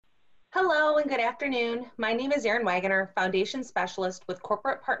Hello and good afternoon. My name is Erin Wagoner, Foundation Specialist with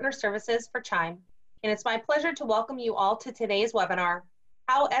Corporate Partner Services for Chime, and it's my pleasure to welcome you all to today's webinar,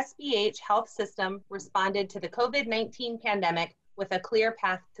 How SBH Health System Responded to the COVID-19 Pandemic with a Clear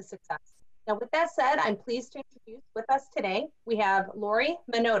Path to Success. Now, with that said, I'm pleased to introduce with us today, we have Lori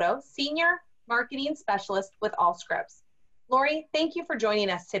Minotto, Senior Marketing Specialist with Allscripts. Lori, thank you for joining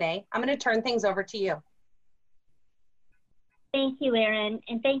us today. I'm going to turn things over to you. Thank you, Erin,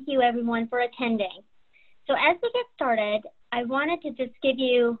 and thank you everyone for attending. So as we get started, I wanted to just give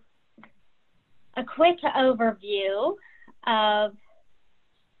you a quick overview of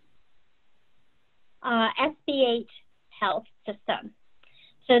SBH Health System.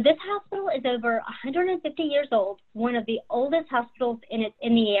 So this hospital is over 150 years old, one of the oldest hospitals in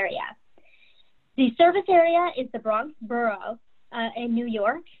the area. The service area is the Bronx Borough in New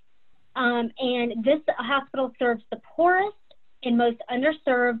York, and this hospital serves the poorest and most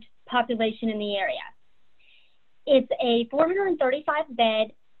underserved population in the area. It's a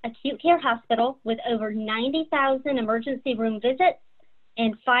 435-bed acute care hospital with over 90,000 emergency room visits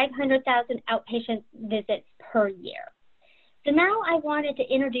and 500,000 outpatient visits per year. So now I wanted to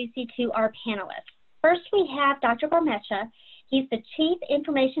introduce you to our panelists. First, we have Dr. Ghomecha. He's the Chief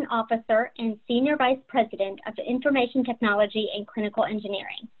Information Officer and Senior Vice President of Information Technology and Clinical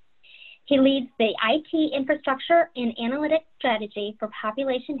Engineering. He leads the IT infrastructure and analytics strategy for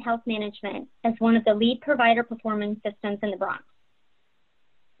population health management as one of the lead provider performance systems in the Bronx.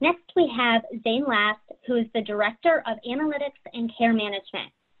 Next, we have Zane Last, who is the Director of Analytics and Care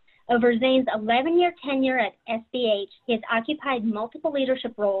Management. Over Zane's 11-year tenure at SBH, he has occupied multiple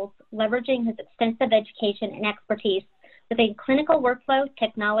leadership roles, leveraging his extensive education and expertise within clinical workflow,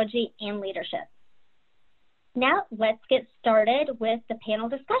 technology, and leadership. Now, let's get started with the panel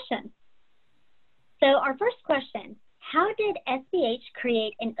discussion. So our first question, how did SBH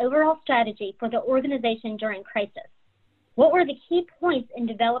create an overall strategy for the organization during crisis? What were the key points in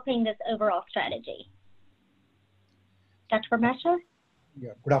developing this overall strategy? Dr. Ghomecha?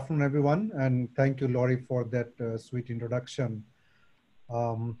 Yeah, good afternoon, everyone, and thank you, Lori, for that sweet introduction.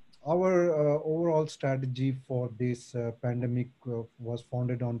 Our overall strategy for this pandemic was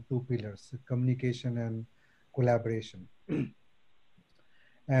founded on two pillars, communication and collaboration.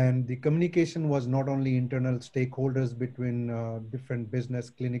 And the communication was not only internal stakeholders between different business,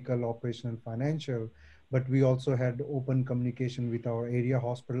 clinical, operational, and financial, but we also had open communication with our area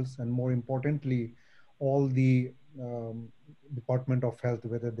hospitals, and more importantly, all the Department of Health,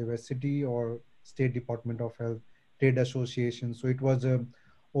 whether they were city or state Department of Health, trade associations. So it was a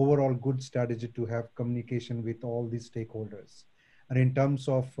overall good strategy to have communication with all these stakeholders. And in terms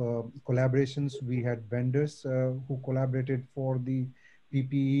of collaborations, we had vendors who collaborated for the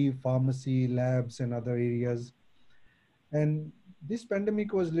PPE, pharmacy, labs, and other areas. And this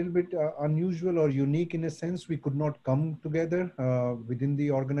pandemic was a little bit unusual or unique in a sense. We could not come together within the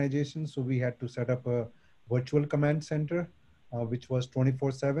organization. So we had to set up a virtual command center, which was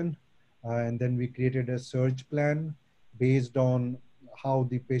 24/7. And then we created a surge plan based on how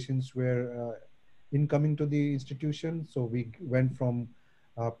the patients were incoming to the institution. So we went from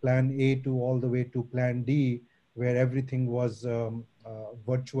plan A to all the way to plan D, where everything was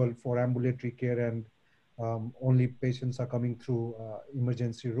virtual for ambulatory care, and only patients are coming through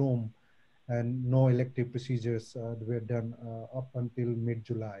emergency room, and no elective procedures were done up until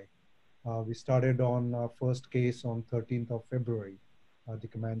mid-July. We started on our first case on 13th of February, the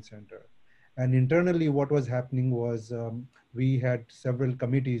command center. And internally, what was happening was we had several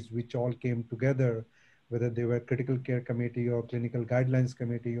committees which all came together, whether they were critical care committee or clinical guidelines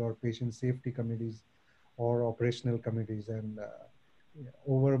committee or patient safety committees or operational committees. And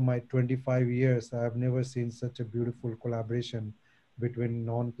over my 25 years, I have never seen such a beautiful collaboration between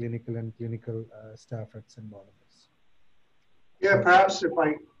non-clinical and clinical staff at St. Barnabas. Yeah, perhaps if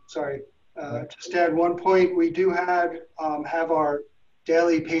I, just add one point, we do have our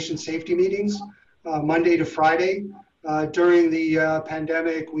daily patient safety meetings Monday to Friday. During the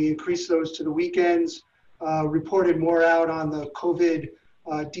pandemic, we increased those to the weekends, reported more out on the COVID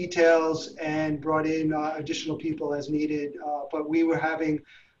details, and brought in additional people as needed. But we were having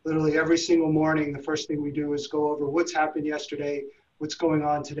literally every single morning, the first thing we do is go over what's happened yesterday, what's going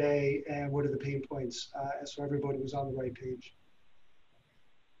on today, and what are the pain points, so everybody was on the right page.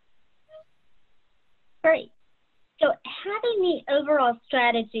 Great. So having the overall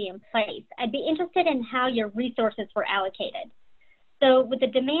strategy in place, I'd be interested in how your resources were allocated. So with the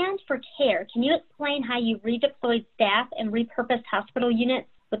demand for care, can you explain how you redeployed staff and repurposed hospital units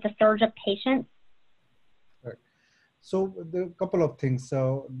with the surge of patients? Right. So there are a couple of things.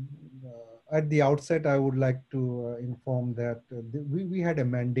 So at the outset, I would like to inform that we had a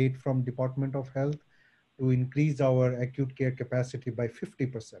mandate from Department of Health to increase our acute care capacity by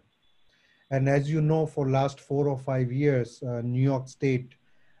 50%. And as you know, for last 4 or 5 years, New York State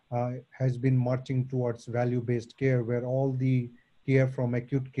has been marching towards value-based care, where all the care from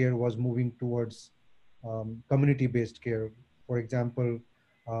acute care was moving towards community-based care. For example,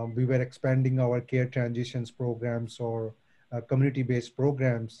 we were expanding our care transitions programs or community-based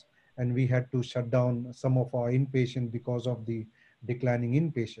programs, and we had to shut down some of our inpatient because of the declining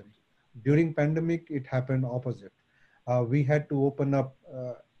inpatient. During pandemic, it happened opposite. We had to open up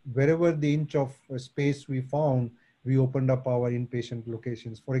wherever the inch of space we found, we opened up our inpatient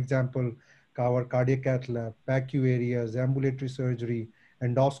locations. For example, our cardiac cath lab, PACU areas, ambulatory surgery,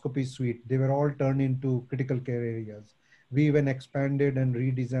 endoscopy suite, they were all turned into critical care areas. We even expanded and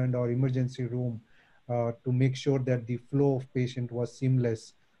redesigned our emergency room to make sure that the flow of patient was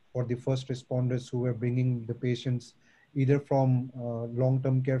seamless for the first responders who were bringing the patients either from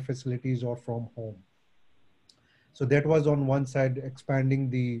long-term care facilities or from home. So that was on one side, expanding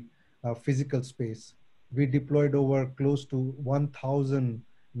the physical space. We deployed over close to 1,000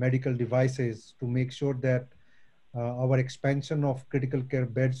 medical devices to make sure that our expansion of critical care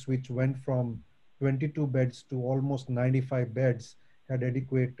beds, which went from 22 beds to almost 95 beds, had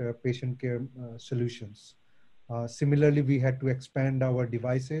adequate patient care solutions. Similarly, we had to expand our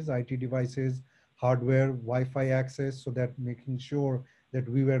devices, IT devices, hardware, Wi-Fi access, so that making sure that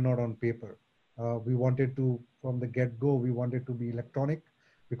we were not on paper. We wanted to, from the get-go, we wanted to be electronic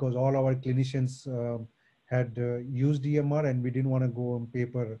because all our clinicians had used EMR and we didn't want to go on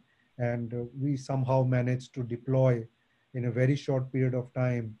paper. And we somehow managed to deploy in a very short period of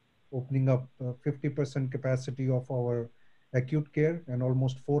time, opening up 50% capacity of our acute care and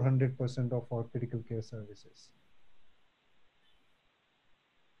almost 400% of our critical care services.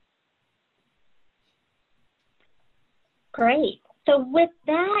 Great. So with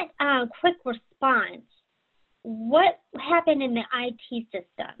that quick response, what happened in the IT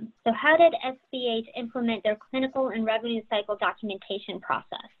system? So how did SBH implement their clinical and revenue cycle documentation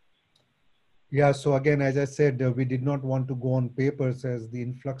process? Yeah, so again, as I said, we did not want to go on papers as the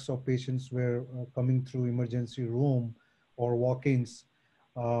influx of patients were coming through emergency room or walk-ins.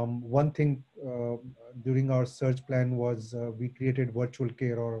 One thing during our search plan was we created virtual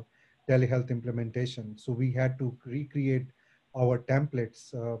care or telehealth implementation. So we had to recreate our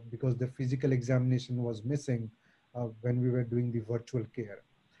templates because the physical examination was missing when we were doing the virtual care.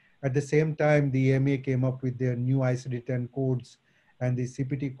 At the same time, the AMA came up with their new ICD-10 codes and the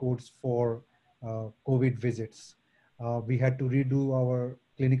CPT codes for COVID visits. We had to redo our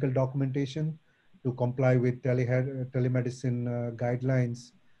clinical documentation to comply with telemedicine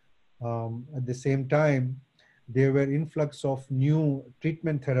guidelines. At the same time, there were influx of new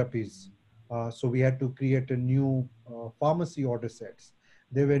treatment therapies. So we had to create a new pharmacy order sets.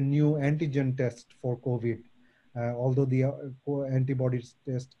 There were new antigen tests for COVID, although the antibodies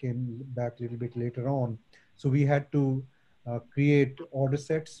test came back a little bit later on. So we had to create order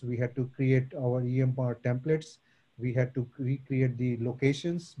sets. We had to create our EMR templates. We had to recreate the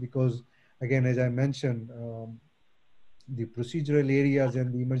locations because, again, as I mentioned, the procedural areas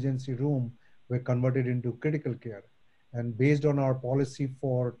and the emergency room were converted into critical care. And based on our policy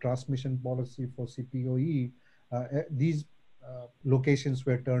for transmission policy for CPOE, these locations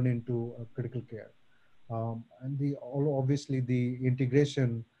were turned into critical care. And obviously the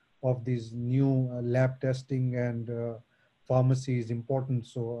integration of these new lab testing and pharmacy is important.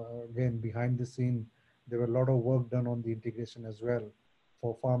 So again, behind the scene, there were a lot of work done on the integration as well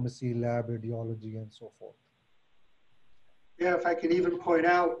for pharmacy, lab, radiology, and so forth. Yeah, if I can even point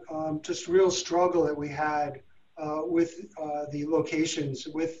out just real struggle that we had with the locations.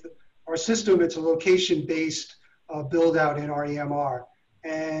 With our system, it's a location-based build out in our EMR.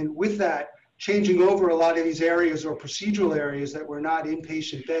 And with that, changing over a lot of these areas or procedural areas that were not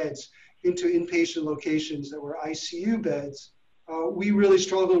inpatient beds into inpatient locations that were ICU beds, we really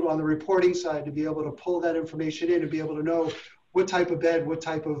struggled on the reporting side to be able to pull that information in and be able to know what type of bed, what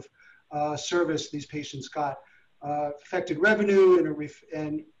type of service these patients got. Affected revenue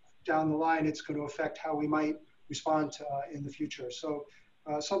and down the line, it's going to affect how we might respond to, in the future. So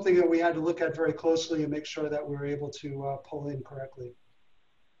something that we had to look at very closely and make sure that we were able to pull in correctly.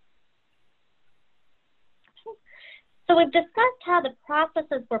 So we've discussed how the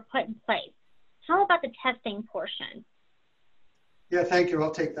processes were put in place. How about the testing portion? Yeah, thank you.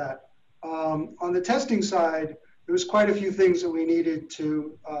 I'll take that. On the testing side, there was quite a few things that we needed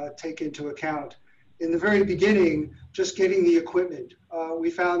to take into account. In the very beginning, just getting the equipment, we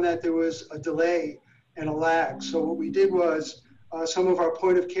found that there was a delay and a lag. So what we did was some of our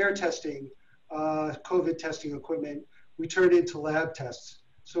point of care testing COVID testing equipment, we turned into lab tests.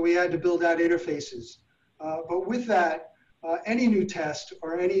 So we had to build out interfaces. But with that, any new test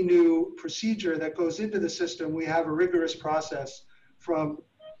or any new procedure that goes into the system, we have a rigorous process from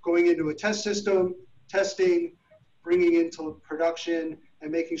going into a test system, testing, bringing into production,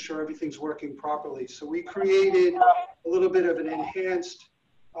 and making sure everything's working properly. So we created a little bit of an enhanced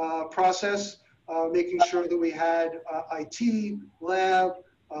process, making sure that we had IT, lab,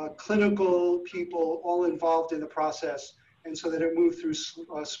 clinical people all involved in the process, and so that it moved through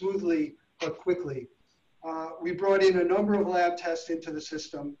smoothly but quickly. We brought in a number of lab tests into the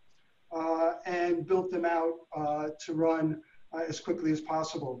system and built them out to run as quickly as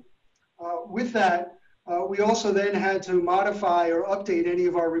possible. With that, we also then had to modify or update any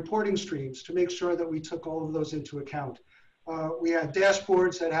of our reporting streams to make sure that we took all of those into account. We had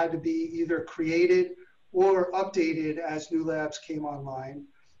dashboards that had to be either created or updated as new labs came online.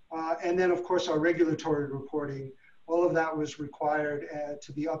 And then, of course, our regulatory reporting, all of that was required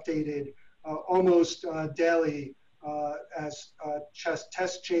to be updated almost daily as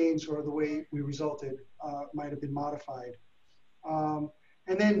test change or the way we resulted might have been modified.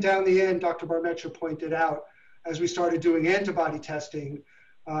 And then down the end, Dr. Barmetra pointed out, as we started doing antibody testing,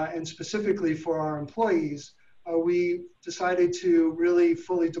 and specifically for our employees, we decided to really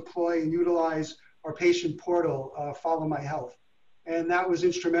fully deploy and utilize our patient portal, Follow My Health. And that was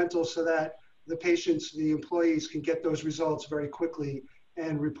instrumental so that the patients, the employees can get those results very quickly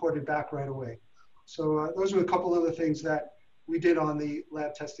and report it back right away. So those were a couple of the things that we did on the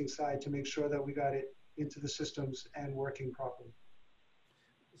lab testing side to make sure that we got it into the systems and working properly.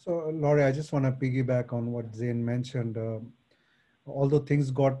 So Laurie, I just want to piggyback on what Zane mentioned. Although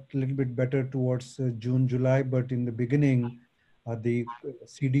things got a little bit better towards June, July, but in the beginning, the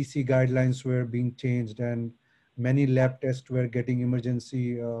CDC guidelines were being changed and many lab tests were getting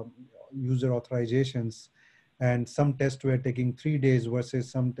emergency user authorizations, and some tests were taking 3 days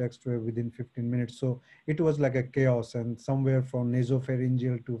versus some tests were within 15 minutes. So it was like a chaos, and somewhere from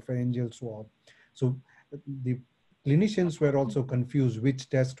nasopharyngeal to pharyngeal swab. So the clinicians were also confused which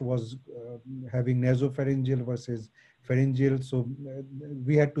test was having nasopharyngeal versus pharyngeal. So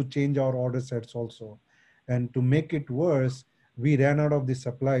we had to change our order sets also. And to make it worse, we ran out of the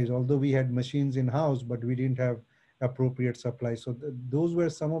supplies, although we had machines in house, but we didn't have appropriate supplies. So those were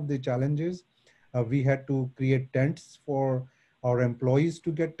some of the challenges. We had to create tents for our employees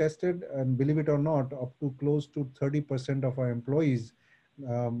to get tested. And believe it or not, up to close to 30% of our employees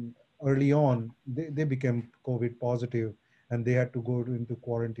early on, they became COVID positive and they had to go into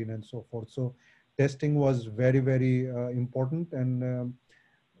quarantine and so forth. So testing was very, very important. And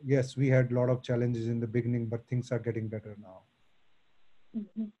yes, we had a lot of challenges in the beginning, but things are getting better now.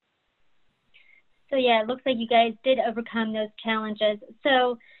 Mm-hmm. So yeah, it looks like you guys did overcome those challenges.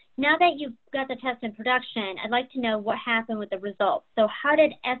 So now that you've got the test in production, I'd like to know what happened with the results. So how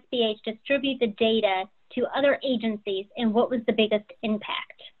did SBH distribute the data to other agencies, and what was the biggest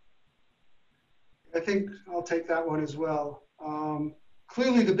impact? I think I'll take that one as well.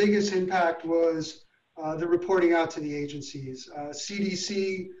 Clearly, the biggest impact was the reporting out to the agencies,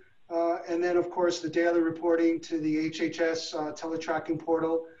 CDC, and then, of course, the daily reporting to the HHS teletracking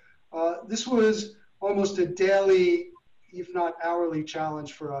portal. This was almost a daily, if not hourly,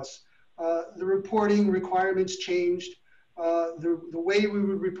 challenge for us. The reporting requirements changed. The way we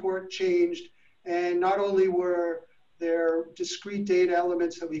would report changed. And not only were there discrete data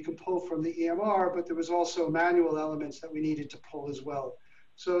elements that we can pull from the EMR, but there was also manual elements that we needed to pull as well.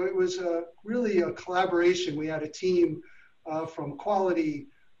 So it was really a collaboration. We had a team from quality,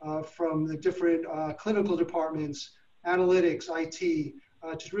 from the different clinical departments, analytics, IT,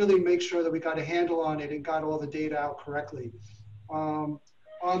 to really make sure that we got a handle on it and got all the data out correctly. On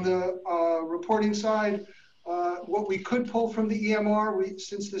the reporting side, what we could pull from the EMR,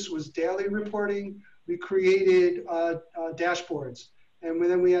 since this was daily reporting, we created dashboards. And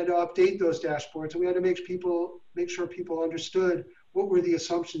then we had to update those dashboards, and we had to make sure people understood what were the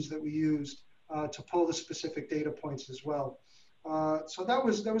assumptions that we used to pull the specific data points as well. So that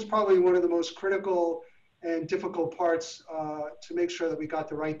was probably one of the most critical and difficult parts to make sure that we got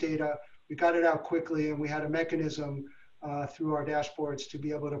the right data, we got it out quickly, and we had a mechanism through our dashboards to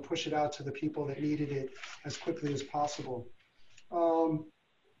be able to push it out to the people that needed it as quickly as possible.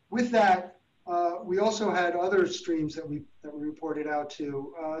 With that, we also had other streams that we reported out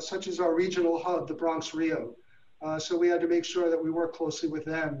to, such as our regional hub, the Bronx Rio. So we had to make sure that we work closely with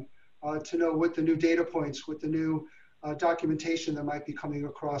them to know what the new data points, what the new documentation that might be coming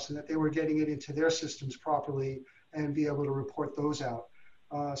across, and that they were getting it into their systems properly and be able to report those out.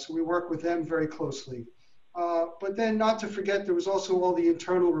 So we work with them very closely. But then not to forget, there was also all the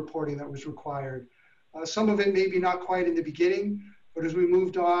internal reporting that was required. Some of it maybe not quite in the beginning, but as we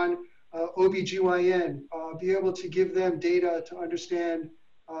moved on, OBGYN, be able to give them data to understand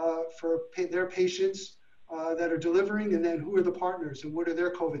for their patients that are delivering, and then who are the partners and what are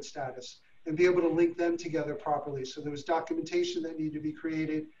their COVID status, and be able to link them together properly. So there was documentation that needed to be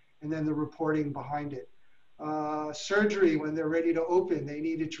created, and then the reporting behind it. Surgery, when they're ready to open, they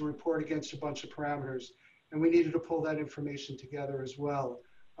needed to report against a bunch of parameters, and we needed to pull that information together as well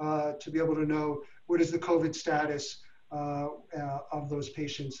to be able to know what is the COVID status of those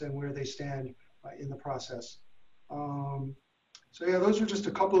patients and where they stand in the process. So yeah, those were just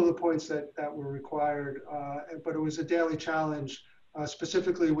a couple of the points that were required, but it was a daily challenge,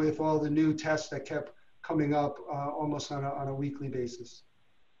 specifically with all the new tests that kept coming up almost on a weekly basis.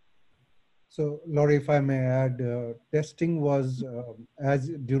 So Laurie, if I may add, testing was, as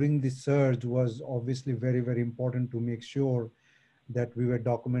during the surge, was obviously very, very important to make sure that we were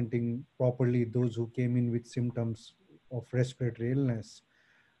documenting properly those who came in with symptoms of respiratory illness.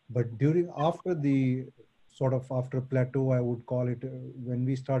 But after plateau, I would call it, when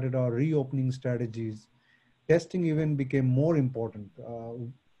we started our reopening strategies, testing even became more important,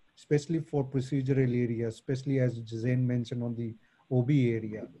 especially for procedural areas, especially as Jane mentioned on the OB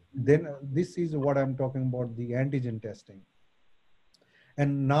area. Then this is what I'm talking about, the antigen testing.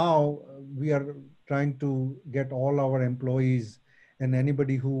 And now we are trying to get all our employees and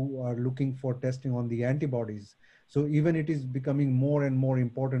anybody who are looking for testing on the antibodies. So even it is becoming more and more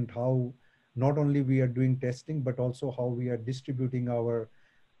important how not only we are doing testing, but also how we are distributing our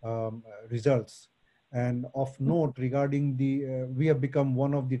results. And of note regarding we have become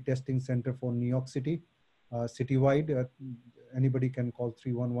one of the testing center for New York City, citywide. Anybody can call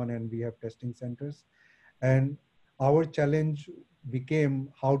 311 and we have testing centers. And our challenge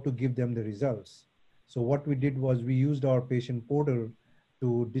became how to give them the results. So what we did was we used our patient portal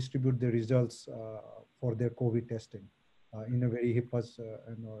to distribute the results for their COVID testing in a very HIPAA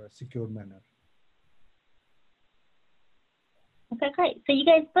and secure manner. Okay, great. So you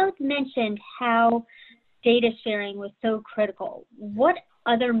guys both mentioned how data sharing was so critical. What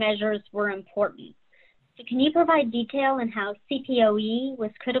other measures were important? So can you provide detail on how CPOE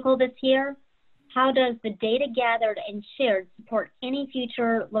was critical this year? How does the data gathered and shared support any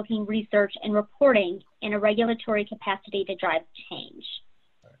future looking research and reporting in a regulatory capacity to drive change?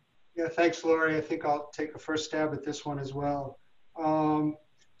 Yeah, thanks, Laurie. I think I'll take a first stab at this one as well.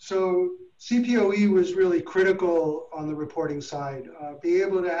 So CPOE was really critical on the reporting side. Be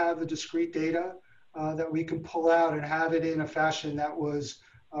able to have the discrete data that we can pull out and have it in a fashion that was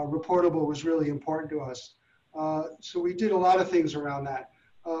reportable was really important to us. So we did a lot of things around that.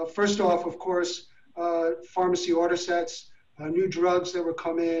 First off, of course, pharmacy order sets, new drugs that would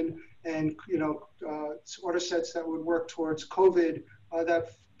come in, and order sets that would work towards COVID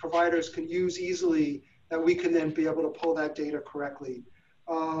that providers can use easily, that we can then be able to pull that data correctly.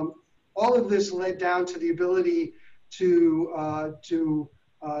 All of this led down to the ability to do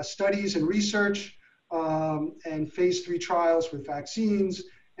studies and research and phase 3 trials with vaccines,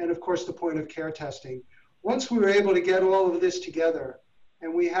 and of course the point of care testing. Once we were able to get all of this together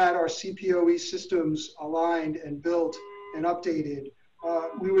and we had our CPOE systems aligned and built and updated,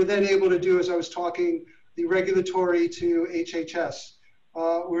 we were then able to do, as I was talking, the regulatory to HHS.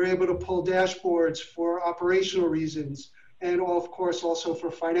 We were able to pull dashboards for operational reasons, and of course also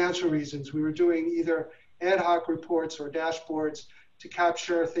for financial reasons. We were doing either ad hoc reports or dashboards to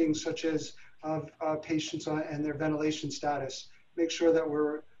capture things such as patients and their ventilation status, make sure that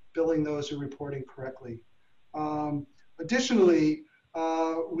we're billing those and reporting correctly. Additionally,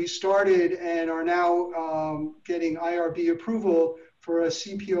 we started and are now getting IRB approval for a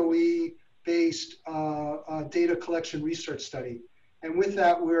CPOE-based data collection research study. And with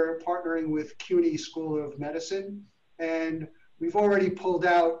that, we're partnering with CUNY School of Medicine. And we've already pulled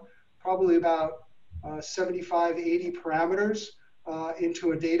out probably about 75, 80 parameters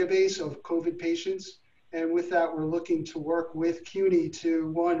into a database of COVID patients. And with that, we're looking to work with CUNY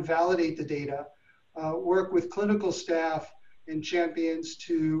to, one, validate the data, work with clinical staff and champions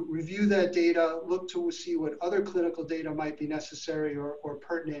to review that data, look to see what other clinical data might be necessary or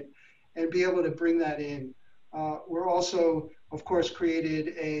pertinent, and be able to bring that in. We're also, of course,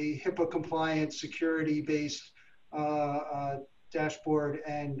 created a HIPAA compliant, security-based dashboard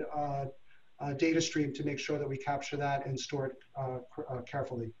and data stream to make sure that we capture that and store it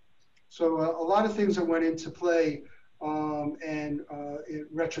carefully. So a lot of things that went into play and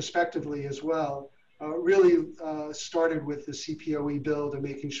retrospectively as well really started with the CPOE build and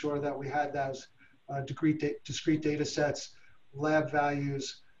making sure that we had those discrete data sets, lab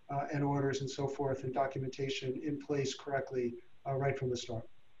values, and orders and so forth and documentation in place correctly right from the start.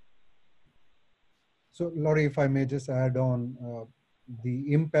 So Laurie, if I may just add on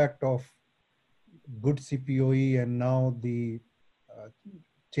the impact of good CPOE and now the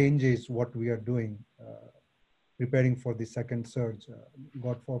changes what we are doing, preparing for the second surge.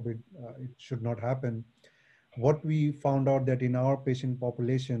 God forbid it should not happen. What we found out that in our patient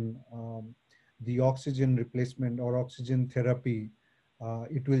population, the oxygen replacement or oxygen therapy,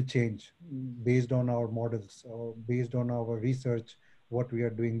 it will change based on our models or based on our research, what we are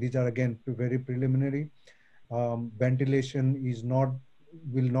doing. These are again very preliminary. Ventilation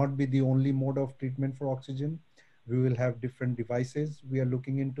will not be the only mode of treatment for oxygen. We will have different devices we are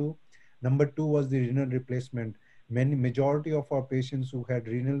looking into. Number two was the renal replacement. Majority of our patients who had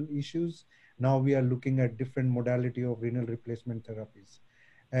renal issues, now we are looking at different modality of renal replacement therapies.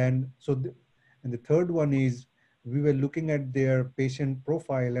 And so, and the third one is we were looking at their patient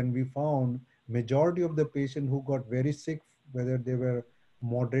profile and we found majority of the patient who got very sick, whether they were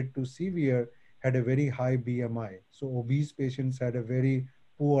moderate to severe, had a very high BMI. So obese patients had a very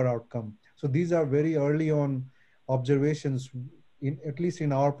poor outcome. So these are very early on observations, at least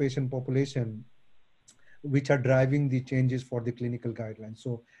in our patient population, which are driving the changes for the clinical guidelines.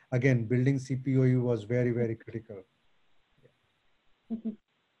 So again, building CPOE was very, very critical. Mm-hmm.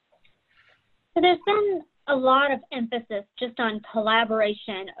 So there's been a lot of emphasis just on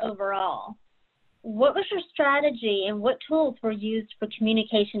collaboration overall. What was your strategy and what tools were used for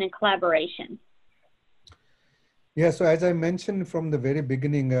communication and collaboration? Yeah, so as I mentioned from the very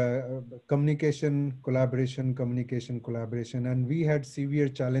beginning, communication, collaboration, and we had severe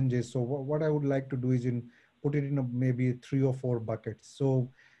challenges. So what I would like to do is put it in maybe 3 or 4 buckets.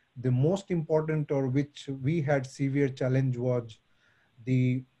 So the most important, or which we had severe challenge, was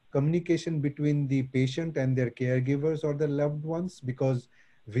the communication between the patient and their caregivers or their loved ones, because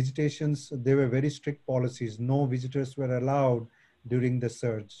visitations, there were very strict policies. No visitors were allowed during the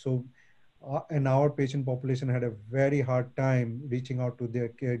surge. So and our patient population had a very hard time reaching out to their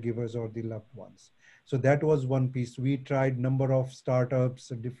caregivers or the loved ones. So that was one piece. We tried number of startups,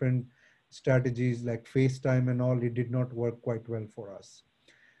 different strategies like FaceTime and all. It did not work quite well for us.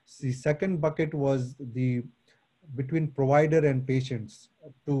 The second bucket was between provider and patients.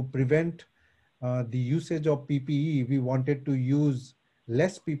 To prevent the usage of PPE, we wanted to use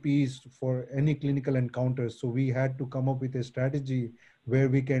less PPEs for any clinical encounters. So we had to come up with a strategy where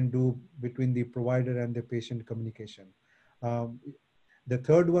we can do between the provider and the patient communication. The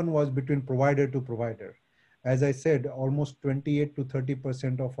third one was between provider to provider. As I said, almost 28 to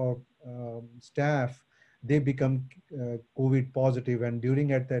 30% of our staff, they become COVID positive. And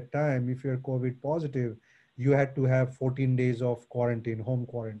during at that time, if you're COVID positive, you had to have 14 days of quarantine, home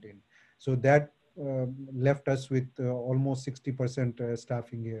quarantine. So that left us with almost 60%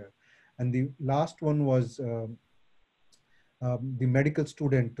 staffing here. And the last one was the medical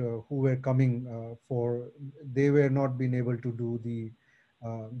student who were coming they were not being able to do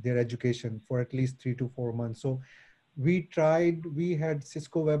their education for at least 3 to 4 months. So we had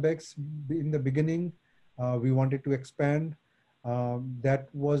Cisco WebEx in the beginning. We wanted to expand. That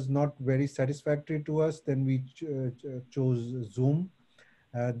was not very satisfactory to us. Then we chose Zoom.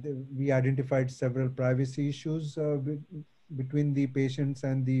 We identified several privacy issues between the patients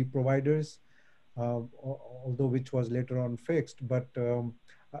and the providers, although which was later on fixed. But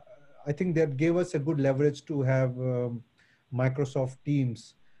I think that gave us a good leverage to have Microsoft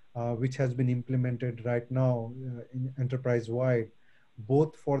Teams, which has been implemented right now in enterprise-wide,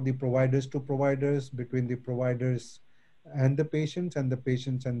 both for the providers to providers, between the providers and the patients and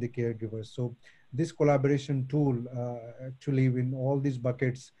the caregivers. So this collaboration tool actually in all these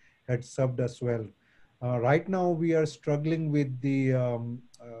buckets had served us well. Right now we are struggling with the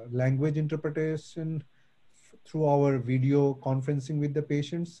language interpretation through our video conferencing with the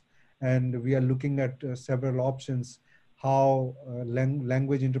patients. And we are looking at several options, how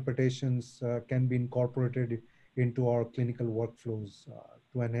language interpretations can be incorporated into our clinical workflows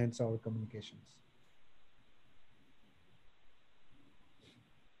to enhance our communications.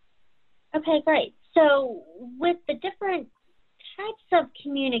 Okay, great. So with the different types of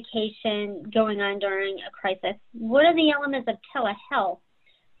communication going on during a crisis, what are the elements of telehealth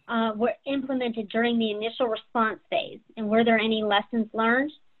were implemented during the initial response phase? And were there any lessons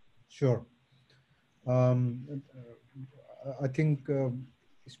learned? Sure. I think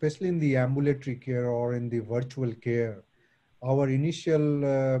especially in the ambulatory care or in the virtual care, our initial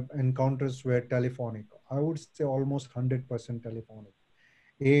encounters were telephonic. I would say almost 100% telephonic.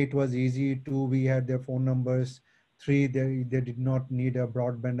 A, it was easy. 2, we had their phone numbers. 3, they did not need a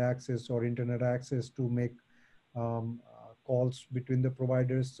broadband access or internet access to make calls between the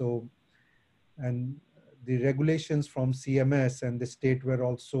providers. So, and the regulations from CMS and the state were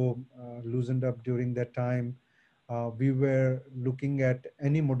also loosened up during that time. We were looking at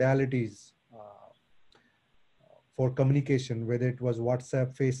any modalities for communication, whether it was WhatsApp,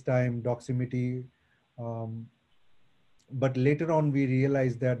 FaceTime, Doximity. Um, but later on, we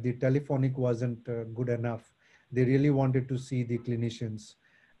realized that the telephonic wasn't good enough. They really wanted to see the clinicians.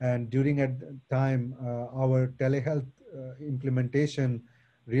 And during that time, our telehealth implementation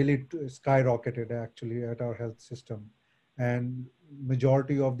really skyrocketed actually at our health system. And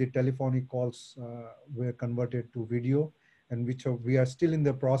majority of the telephonic calls were converted to video, and which we are still in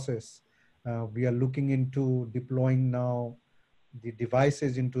the process. We are looking into deploying now the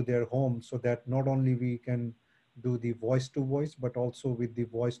devices into their home so that not only we can do the voice to voice, but also with the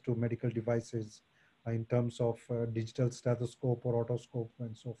voice to medical devices in terms of digital stethoscope or otoscope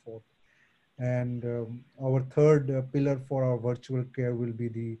and so forth. And our third pillar for our virtual care will be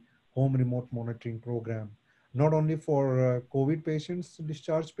the home remote monitoring program, not only for COVID patients,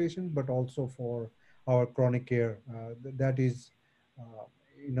 discharged patients, but also for our chronic care. That is,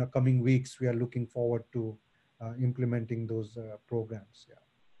 in the coming weeks, we are looking forward to implementing those programs. Yeah.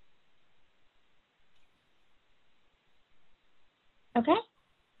 Okay,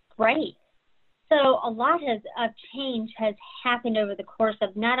 great. So a lot of change has happened over the course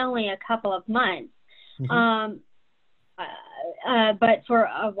of not only a couple of months, but for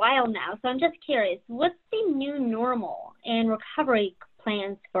a while now. So I'm just curious, what's the new normal and recovery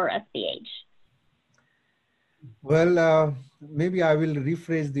plans for SBH? Well, maybe I will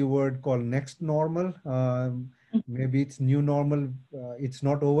rephrase the word called next normal. Maybe it's new normal. It's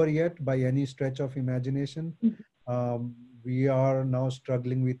not over yet by any stretch of imagination. We are now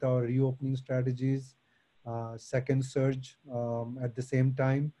struggling with our reopening strategies, second surge at the same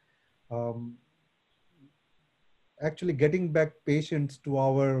time. Actually getting back patients to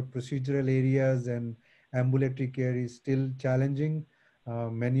our procedural areas and ambulatory care is still challenging.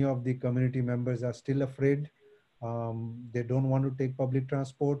 Many of the community members are still afraid. They don't want to take public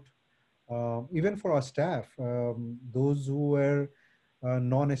transport. Even for our staff, those who were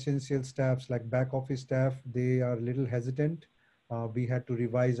non-essential staffs like back office staff, they are a little hesitant. We had to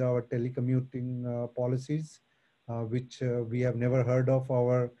revise our telecommuting policies, which we have never heard of.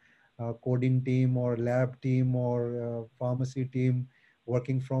 Our coding team or lab team or pharmacy team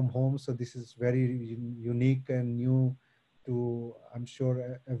working from home. So this is very unique and new to, I'm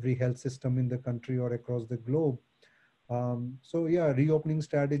sure, every health system in the country or across the globe. So yeah, reopening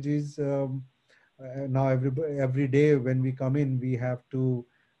strategies. Now every day when we come in, we have to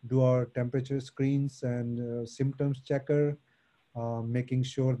do our temperature screens and symptoms checker, making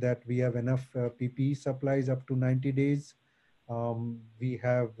sure that we have enough PPE supplies up to 90 days. We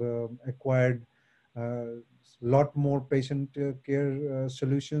have acquired a lot more patient care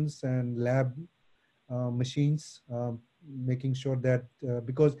solutions and lab machines, making sure that,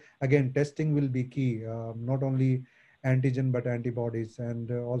 because again, testing will be key, not only antigen, but antibodies, and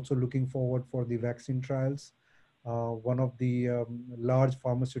also looking forward for the vaccine trials. One of the large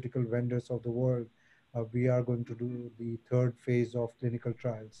pharmaceutical vendors of the world, we are going to do the third phase of clinical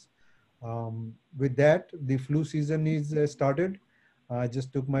trials. With that, the flu season is started. I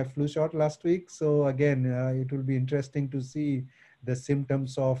just took my flu shot last week. So again, it will be interesting to see the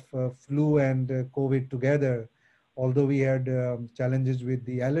symptoms of flu and COVID together. Although we had challenges with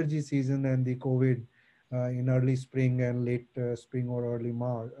the allergy season and the COVID in early spring and late spring or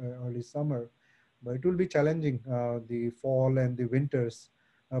early summer. But it will be challenging, the fall and the winters.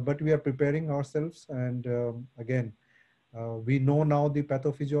 But we are preparing ourselves. And again, we know now the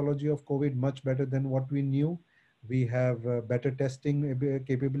pathophysiology of COVID much better than what we knew. We have better testing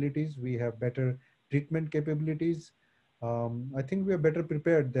capabilities. We have better treatment capabilities. I think we are better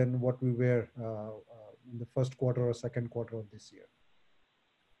prepared than what we were in the first quarter or second quarter of this year.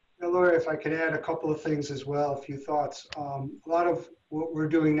 Now, Laura, if I could add a couple of things as well, a few thoughts. A lot of what we're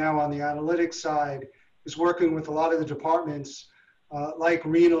doing now on the analytics side is working with a lot of the departments, like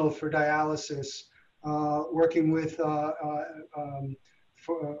renal for dialysis, working with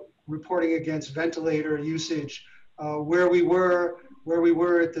for, reporting against ventilator usage, where we were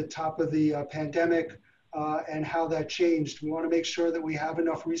at the top of the pandemic, and how that changed. We want to make sure that we have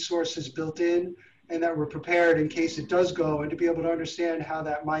enough resources built in and that we're prepared in case it does go, and to be able to understand how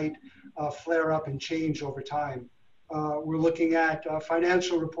that might flare up and change over time. We're looking at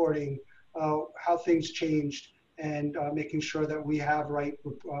financial reporting, how things changed, and making sure that we have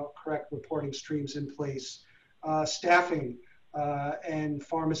correct reporting streams in place. Staffing and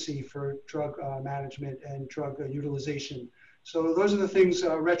pharmacy for drug management and drug utilization. So those are the things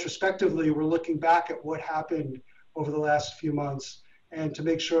retrospectively, we're looking back at what happened over the last few months, and to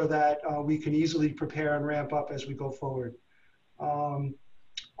make sure that we can easily prepare and ramp up as we go forward.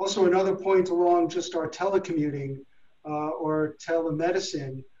 Also, another point along just our telecommuting or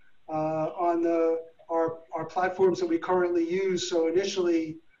telemedicine on our platforms that we currently use. So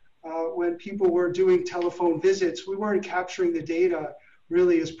initially, when people were doing telephone visits, we weren't capturing the data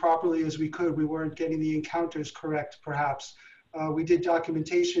really as properly as we could. We weren't getting the encounters correct, perhaps. We did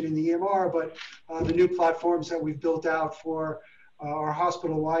documentation in the EMR, but the new platforms that we've built out for our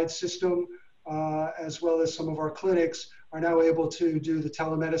hospital-wide system, as well as some of our clinics, are now able to do the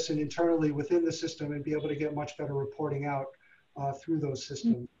telemedicine internally within the system and be able to get much better reporting out through those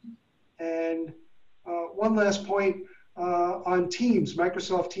systems. And one last point on Teams,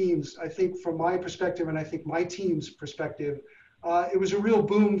 Microsoft Teams. I think from my perspective, and I think my team's perspective, it was a real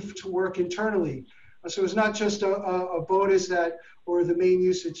boom to work internally. So it's not just a bonus that, or the main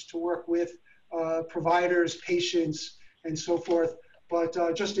usage to work with providers, patients, and so forth, but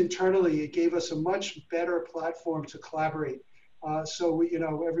just internally, it gave us a much better platform to collaborate. So we,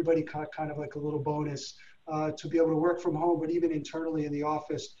 everybody got kind of like a little bonus to be able to work from home, but even internally in the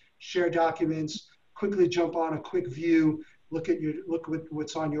office, share documents, quickly jump on a quick view, look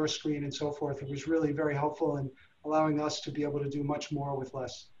what's on your screen and so forth. It was really very helpful in allowing us to be able to do much more with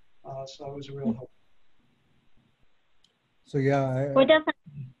less. So it was a real help. So yeah,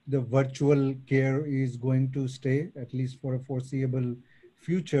 the virtual care is going to stay at least for a foreseeable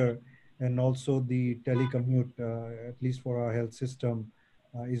future, and also the telecommute, at least for our health system,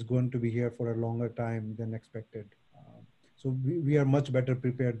 is going to be here for a longer time than expected. So we are much better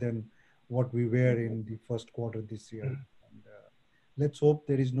prepared than what we were in the first quarter this year. And, let's hope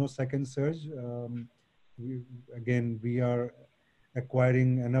there is no second surge. We are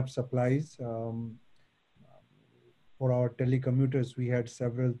acquiring enough supplies. For our telecommuters, we had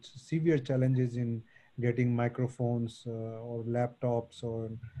several severe challenges in getting microphones or laptops,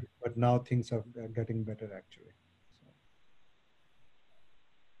 but now things are getting better actually.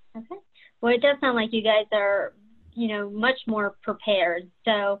 So. Okay. Well, it does sound like you guys are, much more prepared.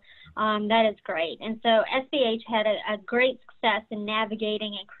 So that is great. And so SBH had a great success in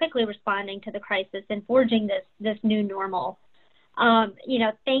navigating and quickly responding to the crisis and forging this new normal.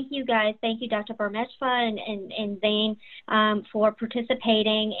 Thank you guys. Thank you, Dr. Parmeshva and Zane, for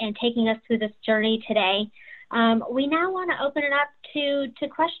participating and taking us through this journey today. We now want to open it up to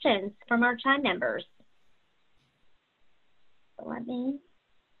questions from our Chime members. Let me.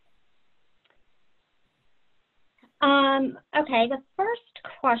 Okay, the first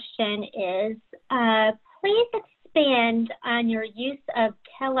question is, please expand on your use of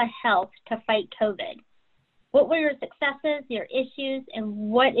telehealth to fight COVID. What were your successes, your issues, and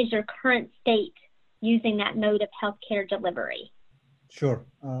what is your current state using that mode of healthcare delivery? Sure,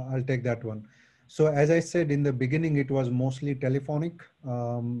 I'll take that one. So as I said in the beginning, it was mostly telephonic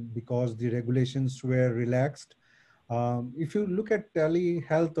because the regulations were relaxed. If you look at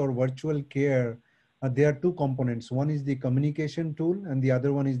telehealth or virtual care, there are two components. One is the communication tool and the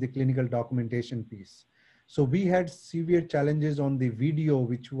other one is the clinical documentation piece. So we had severe challenges on the video,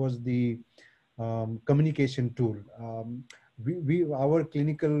 which was the communication tool. Our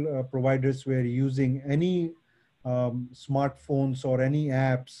clinical providers were using any smartphones or any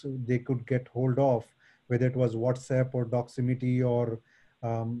apps they could get hold of, whether it was WhatsApp or Doximity or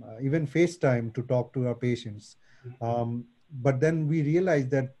even FaceTime to talk to our patients. But then we realized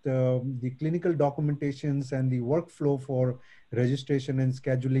that the clinical documentations and the workflow for registration and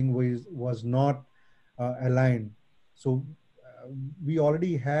scheduling was not aligned. So we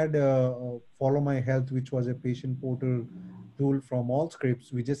already had Follow My Health, which was a patient portal tool from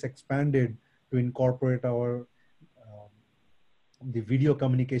Allscripts. We just expanded to incorporate our the video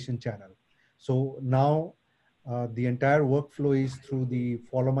communication channel. So now the entire workflow is through the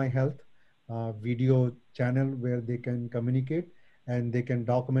Follow My Health video channel where they can communicate and they can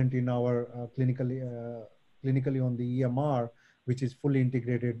document in our clinically on the EMR, which is fully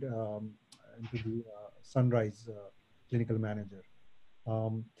integrated into the Sunrise Clinical Manager.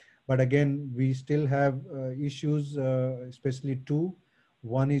 But again, we still have issues, especially two.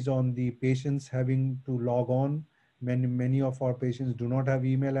 One is on the patients having to log on. Many of our patients do not have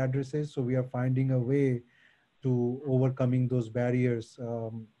email addresses, so we are finding a way to overcoming those barriers.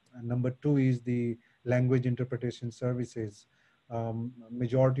 And number two is the language interpretation services.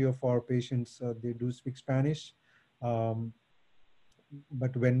 Majority of our patients, they do speak Spanish.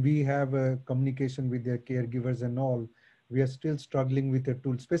 But when we have a communication with their caregivers and all, we are still struggling with a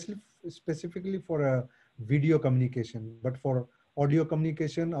tool, specifically for a video communication. But for audio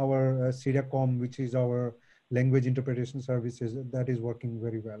communication, our Seriacom, which is our language interpretation services, that is working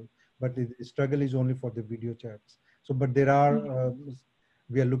very well. But the struggle is only for the video chats. So, but there are,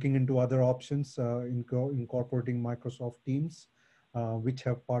 we are looking into other options, incorporating Microsoft Teams, which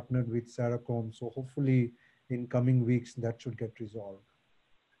have partnered with Saracom. So hopefully in coming weeks, that should get resolved.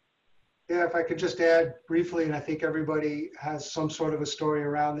 Yeah, if I could just add briefly, and I think everybody has some sort of a story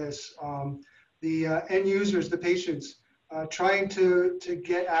around this. The end users, the patients, trying to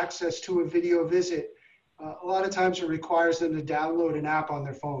get access to a video visit, a lot of times it requires them to download an app on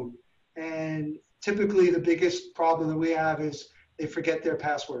their phone. And typically the biggest problem that we have is they forget their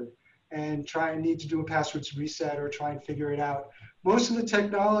password and need to do a password reset or try and figure it out. Most of the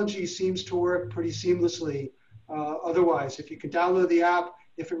technology seems to work pretty seamlessly. Otherwise, if you can download the app,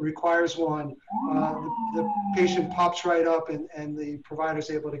 if it requires one, the patient pops right up and the provider is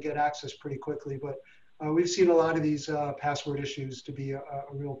able to get access pretty quickly. But we've seen a lot of these password issues to be a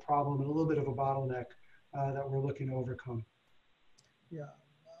real problem and a little bit of a bottleneck that we're looking to overcome. Yeah,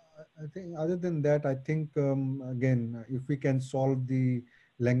 I think other than that, I think, again, if we can solve the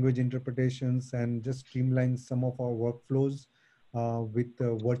language interpretations and just streamline some of our workflows with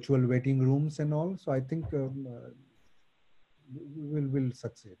virtual waiting rooms and all, so I think we'll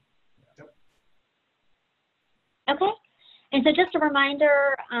succeed. Yep. Okay. And so just a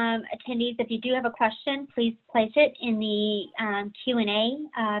reminder, attendees, if you do have a question, please place it in the Q&A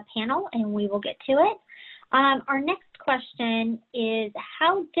panel and we will get to it. Our next question is,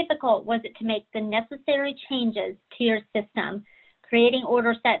 how difficult was it to make the necessary changes to your system, creating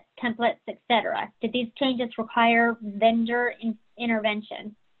order sets, templates, etc.? Did these changes require vendor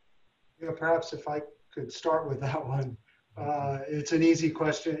intervention? Yeah, perhaps if I could start with that one. It's an easy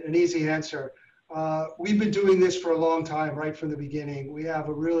question, an easy answer. We've been doing this for a long time, right from the beginning. We have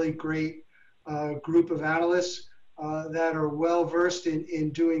a really great group of analysts that are well versed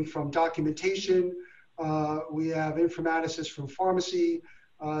in doing from documentation. We have informaticists from pharmacy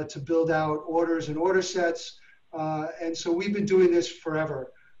to build out orders and order sets. And so we've been doing this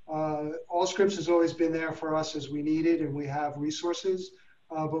forever. Allscripts has always been there for us as we need it, and we have resources.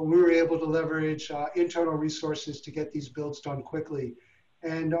 But we were able to leverage internal resources to get these builds done quickly.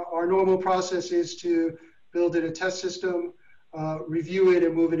 And our normal process is to build in a test system, review it,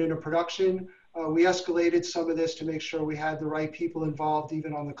 and move it into production. We escalated some of this to make sure we had the right people involved,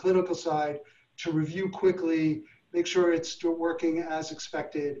 even on the clinical side, to review quickly, make sure it's still working as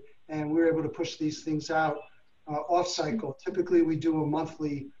expected, and we were able to push these things out off cycle. Typically, we do a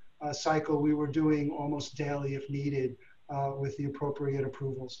monthly cycle. We were doing almost daily if needed. With the appropriate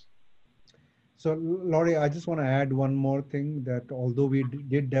approvals. So Laurie, I just want to add one more thing, that although we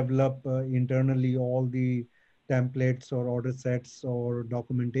did develop internally all the templates or order sets or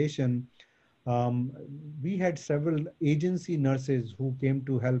documentation, we had several agency nurses who came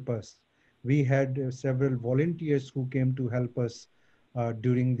to help us. We had several volunteers who came to help us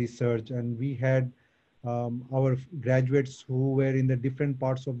during the surge, and we had our graduates who were in the different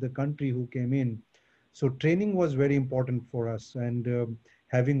parts of the country who came in. So training was very important for us, and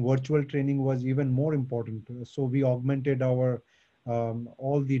having virtual training was even more important. So we augmented our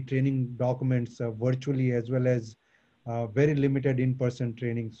all the training documents virtually, as well as very limited in-person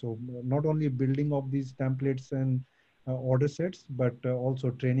training. So not only building of these templates and order sets, but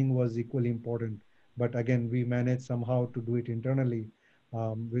also training was equally important. But again, we managed somehow to do it internally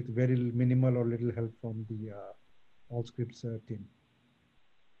with very minimal or little help from the Allscripts team.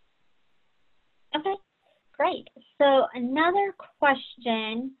 Okay, great. So another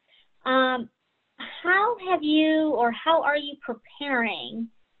question, how have you, or how are you preparing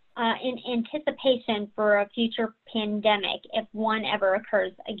in anticipation for a future pandemic if one ever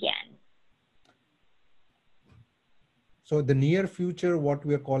occurs again? So the near future, what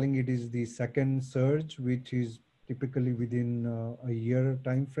we are calling it, is the second surge, which is typically within a year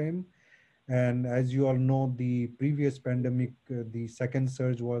time frame. And as you all know, the previous pandemic, the second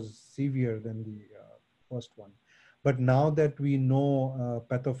surge was severe than the first one. But now that we know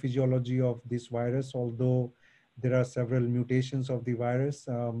pathophysiology of this virus, although there are several mutations of the virus,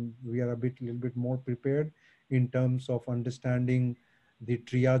 we are little bit more prepared in terms of understanding the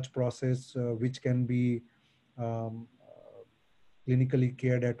triage process, which can be clinically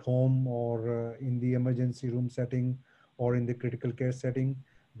cared at home or in the emergency room setting or in the critical care setting.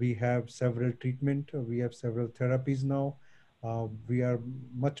 We have several treatment, we have several therapies now. We are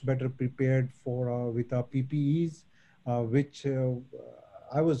much better prepared for with our PPEs, which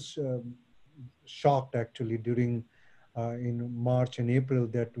I was shocked actually during in March and April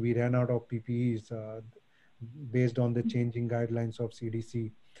that we ran out of PPEs based on the changing guidelines of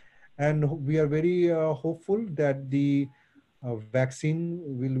CDC. And we are very hopeful that the vaccine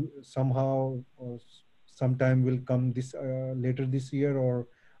will somehow sometime will come this later this year or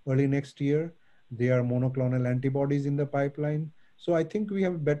early next year. There are monoclonal antibodies in the pipeline. So I think we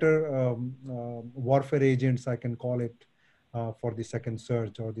have better warfare agents, I can call it, for the second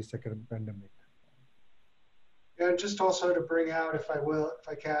surge or the second pandemic. And just also to bring out, if I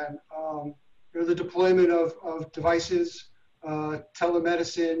can, the deployment of devices,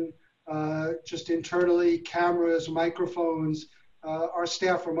 telemedicine, just internally, cameras, microphones. Our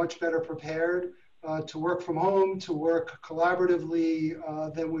staff are much better prepared to work from home, to work collaboratively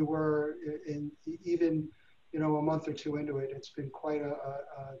than we were even a month or two into it. It's been quite a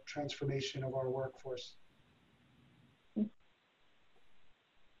transformation of our workforce.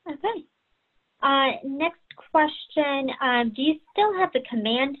 Okay. Next question, do you still have the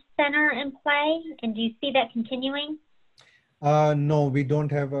command center in play, and do you see that continuing? No, we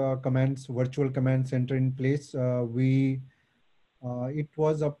don't have a virtual command center in place. It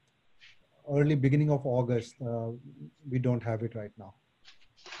was up early beginning of August. We don't have it right now.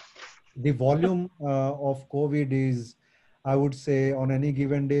 The volume of COVID is, I would say, on any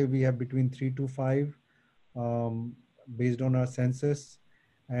given day, we have between 3 to 5 based on our census.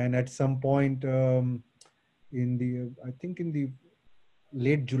 And at some point I think in the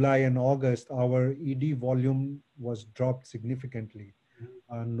late July and August, our ED volume was dropped significantly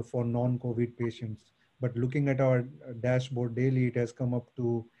for non-COVID patients. But looking at our dashboard daily, it has come up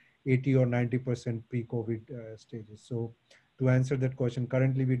to 80 or 90% pre-COVID stages. So to answer that question,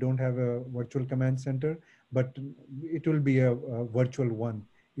 currently we don't have a virtual command center, but it will be a virtual one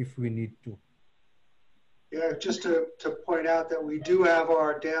if we need to. Yeah, just to point out that we do have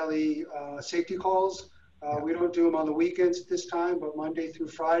our daily safety calls. We don't do them on the weekends at this time, but Monday through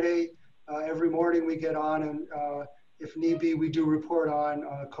Friday, every morning we get on, and if need be, we do report on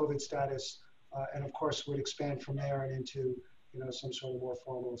COVID status, and of course would expand from there and into some sort of more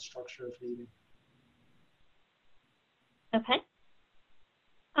formal structure if needed. Okay.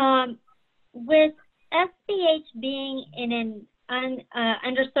 With SBH being in an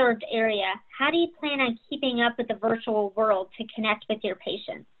underserved area, how do you plan on keeping up with the virtual world to connect with your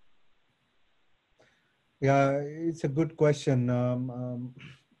patients? Yeah, it's a good question.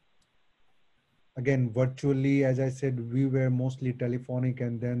 Again, virtually, as I said, we were mostly telephonic,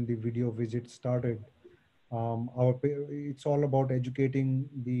 and then the video visits started. It's all about educating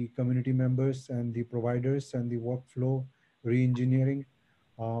the community members and the providers and the workflow re-engineering.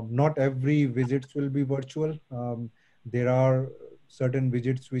 Not every visits will be virtual. There are certain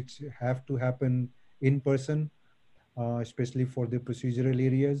visits which have to happen in person, especially for the procedural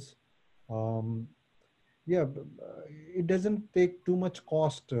areas. Yeah, it doesn't take too much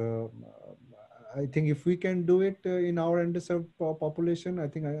cost. I think if we can do it in our underserved population, I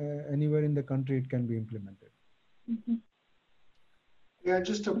think anywhere in the country it can be implemented. Mm-hmm. Yeah,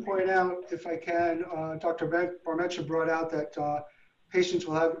 just to point out, if I can, Dr. Barmecha brought out that patients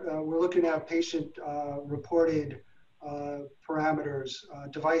will have, we're looking at patient reported parameters,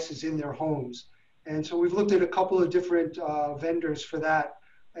 devices in their homes. And so we've looked at a couple of different vendors for that.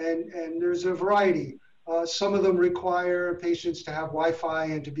 And there's a variety. Some of them require patients to have Wi-Fi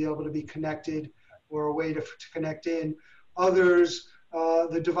and to be able to be connected, or a way to connect in. Others,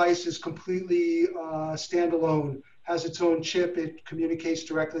 the device is completely standalone, has its own chip. It communicates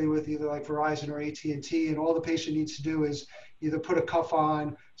directly with either like Verizon or AT&T, and all the patient needs to do is either put a cuff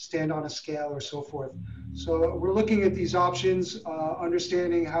on, stand on a scale, or so forth. So we're looking at these options,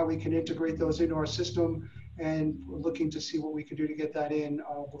 understanding how we can integrate those into our system, and we're looking to see what we can do to get that in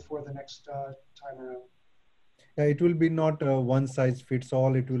before the next time around. Yeah, it will be not one size fits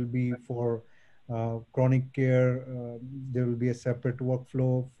all. It will be for chronic care. There will be a separate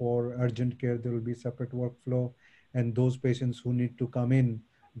workflow. For urgent care, there will be a separate workflow. And those patients who need to come in,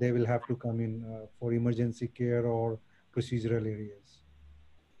 they will have to come in for emergency care or procedural areas.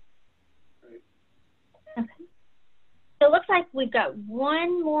 Okay. So it looks like we've got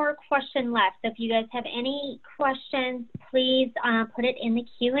one more question left. So if you guys have any questions, please put it in the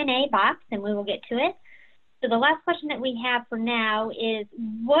Q&A box and we will get to it. So the last question that we have for now is,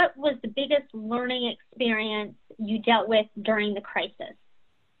 what was the biggest learning experience you dealt with during the crisis?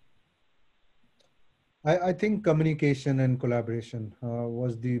 I think communication and collaboration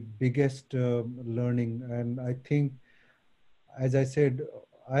was the biggest learning. And I think, as I said,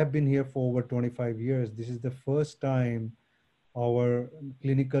 I've been here for over 25 years. This is the first time our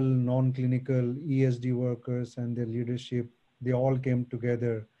clinical, non-clinical, ESD workers and their leadership, they all came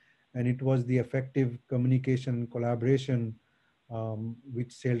together. And it was the effective communication and collaboration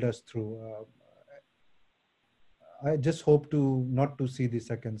which sailed us through. I just hope to not to see the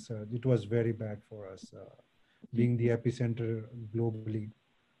second surge. It was very bad for us, being the epicenter globally.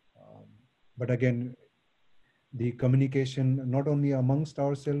 But again, the communication, not only amongst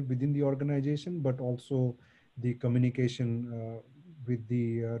ourselves within the organization, but also the communication with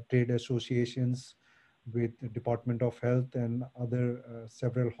the trade associations, with the Department of Health and other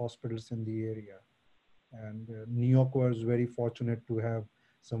several hospitals in the area. And New York was very fortunate to have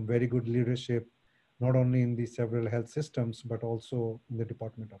some very good leadership, not only in the several health systems, but also in the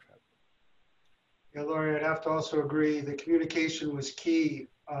Department of Health. Yeah, Lori, I'd have to also agree the communication was key.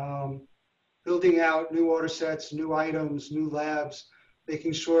 Building out new order sets, new items, new labs,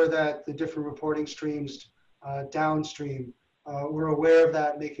 making sure that the different reporting streams downstream were aware of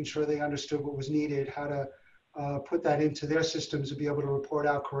that, making sure they understood what was needed, how to put that into their systems to be able to report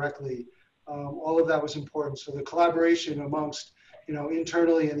out correctly. All of that was important. So the collaboration amongst,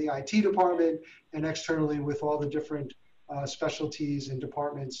 internally in the IT department and externally with all the different specialties and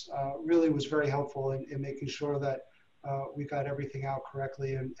departments really was very helpful in making sure that we got everything out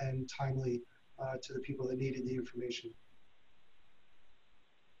correctly and timely to the people that needed the information.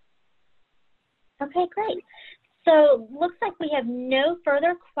 Okay, great. So looks like we have no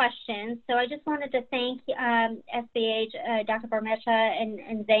further questions. So I just wanted to thank SBH, Dr. Barmecha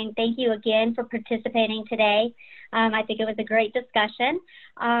and Zane. Thank you again for participating today. I think it was a great discussion.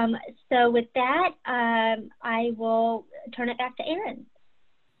 So with that, I will turn it back to Erin.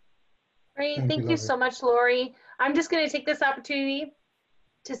 Great, thank you so much, Lori. I'm just going to take this opportunity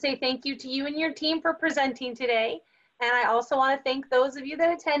to say thank you to you and your team for presenting today. And I also want to thank those of you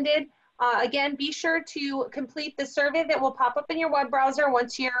that attended. Again, be sure to complete the survey that will pop up in your web browser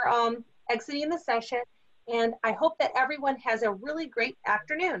once you're exiting the session. And I hope that everyone has a really great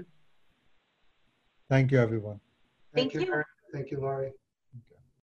afternoon. Thank you, everyone. Thank you. Thank you, Laurie.